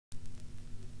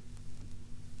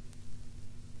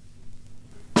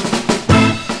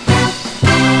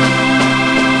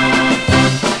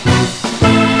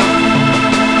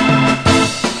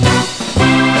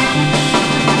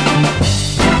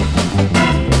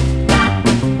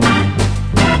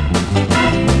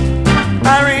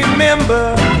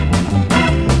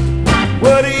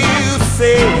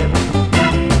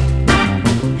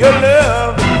your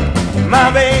love,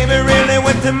 my baby, really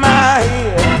went to my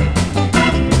head.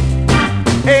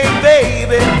 Hey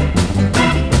baby,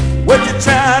 what you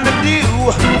trying to do?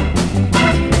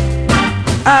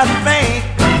 I think,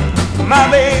 my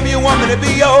baby, you want me to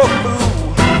be your fool.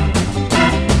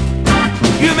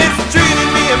 You mistreated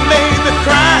me and made me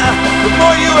cry. The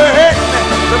more you hurt me,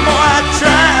 the more I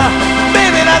try.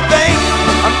 Baby, I think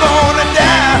I'm gonna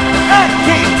die. I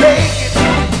can't take it,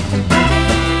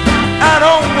 I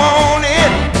don't want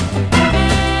it.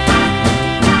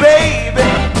 Baby,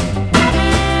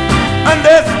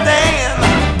 understand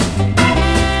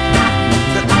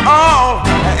that all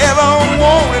I ever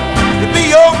wanted to be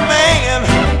your man.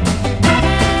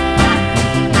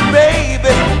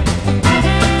 Baby,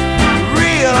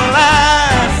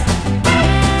 realize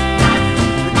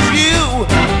that you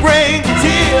bring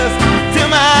tears to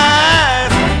my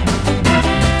eyes.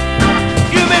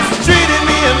 You mistreated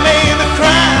me and made me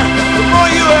cry. The more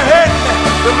you hurt me,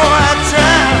 the more I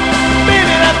try.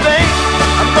 Baby, I think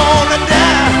I'm gonna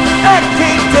die. I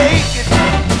can't take it,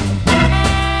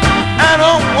 I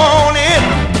don't want it.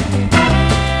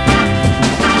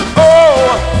 Oh,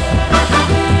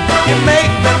 you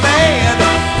make me mad.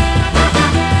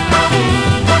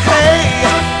 Hey,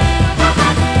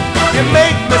 you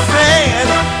make me sad.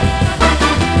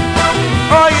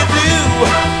 All you do,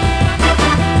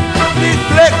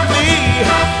 neglect me.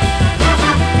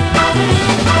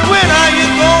 When are you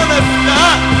gonna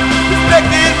stop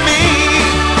respecting me?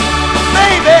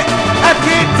 Baby, I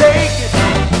can't take it,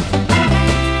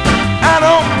 I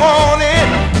don't want it,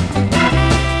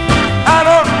 I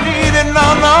don't need it, no,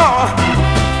 no.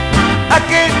 I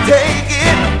can't take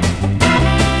it.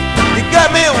 You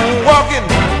got me walking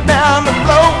down the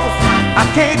floor. I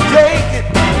can't take it.